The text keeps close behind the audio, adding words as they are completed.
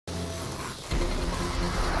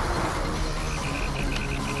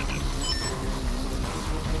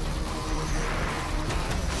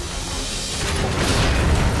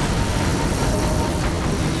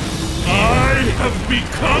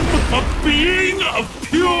king of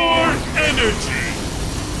pure energy.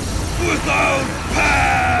 Without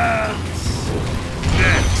pants.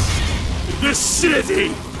 Next, the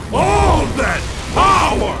city. All that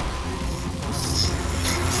power.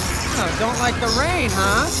 Oh, don't like the rain,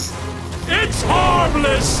 huh? It's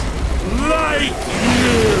harmless, like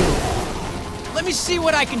you. Let me see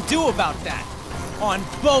what I can do about that. On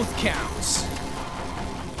both counts.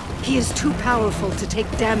 He is too powerful to take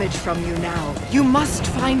damage from you now. You must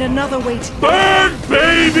find another way to— Burn,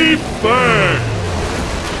 baby, burn!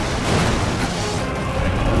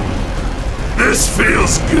 This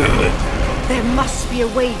feels good. There must be a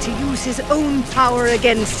way to use his own power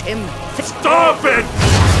against him. Stop it!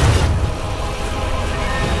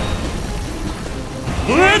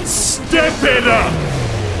 Let's step it up!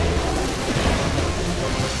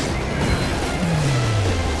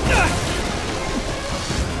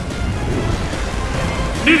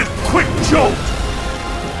 Need a quick jolt!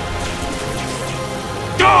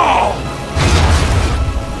 Go!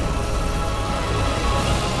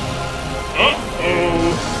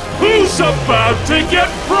 Uh-oh! Who's about to get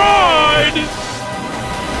fried?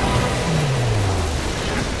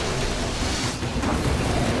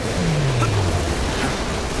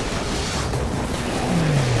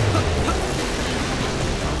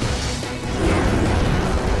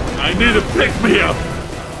 I need to pick me up.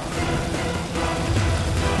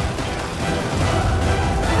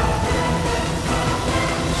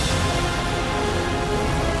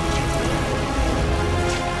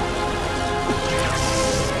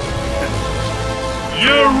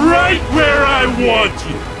 You're right where I want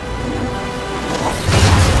you.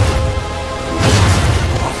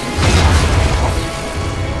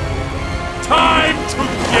 Time to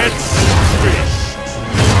get squished.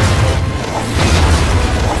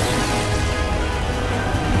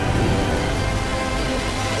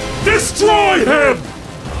 Destroy him!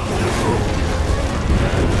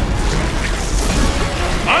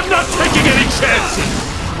 I'm not taking any chances!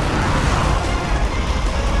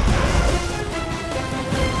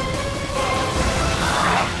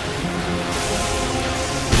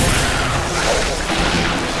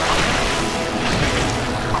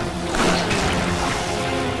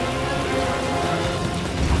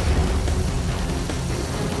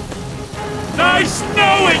 Nice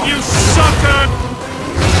knowing you, sucker!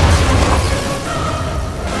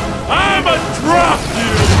 I'ma drop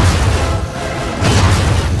you!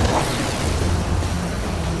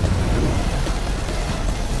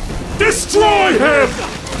 Destroy him!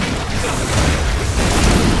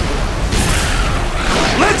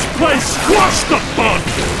 Let's play squash the bug!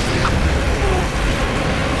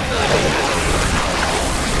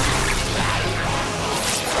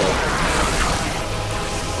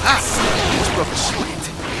 It's broke a sweat.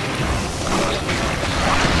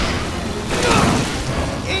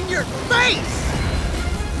 In your face!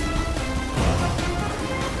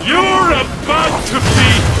 You're about to be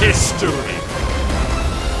history!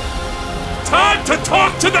 Time to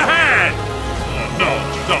talk to the hand! No,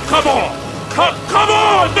 come on! Come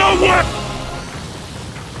on, no way!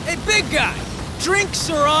 Hey, big guy! Drinks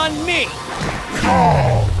are on me!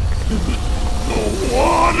 Oh, the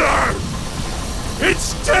water!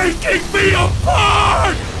 It's taking me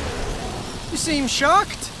apart! You seem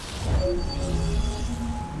shocked.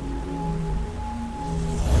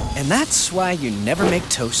 And that's why you never make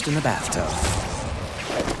toast in the bathtub.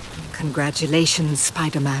 Congratulations,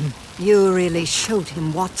 Spider-Man. You really showed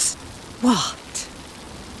him what's what.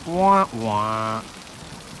 Wah wah.